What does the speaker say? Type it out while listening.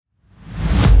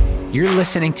You're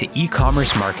listening to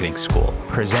E-Commerce Marketing School,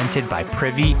 presented by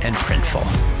Privy and Printful.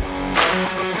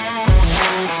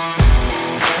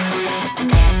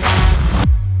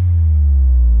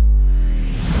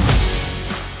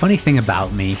 Funny thing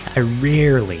about me, I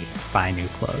rarely buy new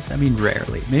clothes. I mean,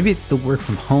 rarely. Maybe it's the work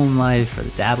from home life or the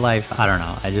dad life. I don't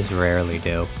know. I just rarely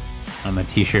do. I'm a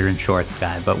t-shirt and shorts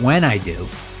guy. But when I do,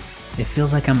 it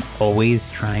feels like I'm always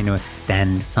trying to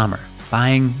extend summer.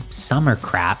 Buying summer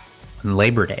crap when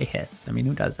Labor Day hits. I mean,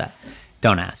 who does that?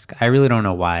 Don't ask. I really don't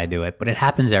know why I do it, but it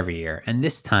happens every year. And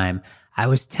this time, I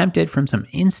was tempted from some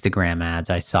Instagram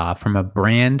ads I saw from a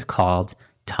brand called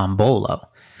Tombolo.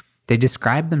 They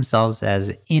describe themselves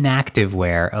as inactive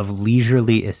wear of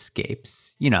leisurely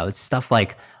escapes. You know, it's stuff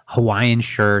like Hawaiian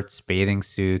shirts, bathing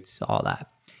suits, all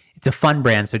that. It's a fun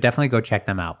brand, so definitely go check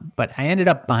them out. But I ended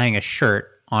up buying a shirt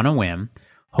on a whim,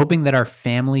 hoping that our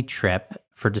family trip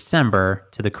for December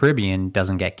to the Caribbean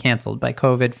doesn't get canceled by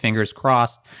COVID, fingers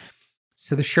crossed.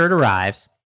 So the shirt arrives.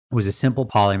 It was a simple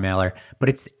poly mailer, but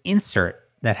it's the insert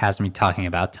that has me talking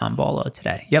about Tombolo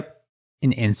today. Yep,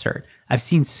 an insert. I've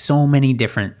seen so many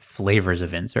different flavors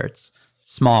of inserts.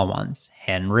 Small ones,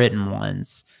 handwritten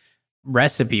ones,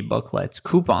 recipe booklets,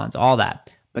 coupons, all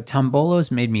that. But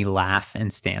Tombolo's made me laugh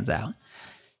and stands out.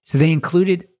 So they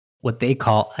included what they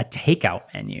call a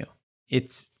takeout menu.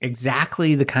 It's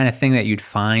exactly the kind of thing that you'd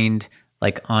find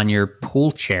like on your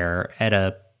pool chair at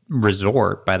a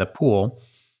resort by the pool,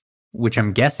 which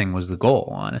I'm guessing was the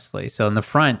goal, honestly. So in the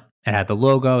front, it had the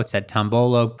logo. It said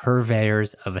Tombolo,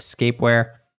 purveyors of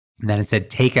escapewear. And then it said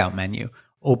takeout menu,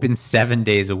 open 7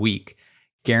 days a week,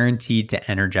 guaranteed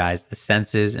to energize the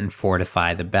senses and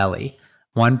fortify the belly.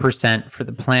 1% for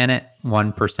the planet,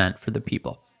 1% for the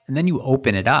people. And then you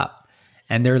open it up.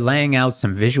 And they're laying out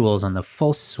some visuals on the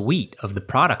full suite of the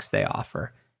products they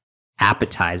offer.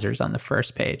 Appetizers on the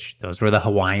first page. Those were the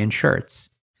Hawaiian shirts.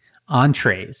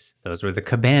 Entrees. Those were the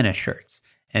Cabana shirts.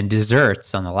 And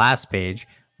desserts on the last page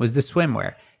was the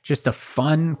swimwear. Just a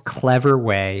fun, clever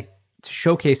way to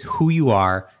showcase who you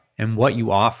are and what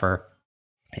you offer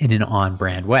in an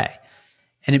on-brand way.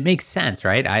 And it makes sense,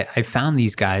 right? I found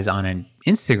these guys on an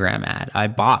Instagram ad. I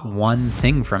bought one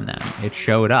thing from them. It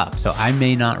showed up. So I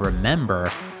may not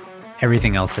remember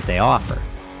everything else that they offer.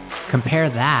 Compare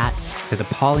that to the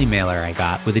poly mailer I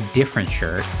got with a different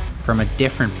shirt from a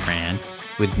different brand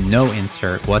with no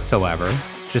insert whatsoever,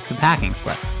 just a packing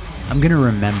slip. I'm going to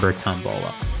remember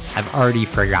Tombolo. I've already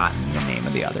forgotten the name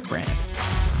of the other brand.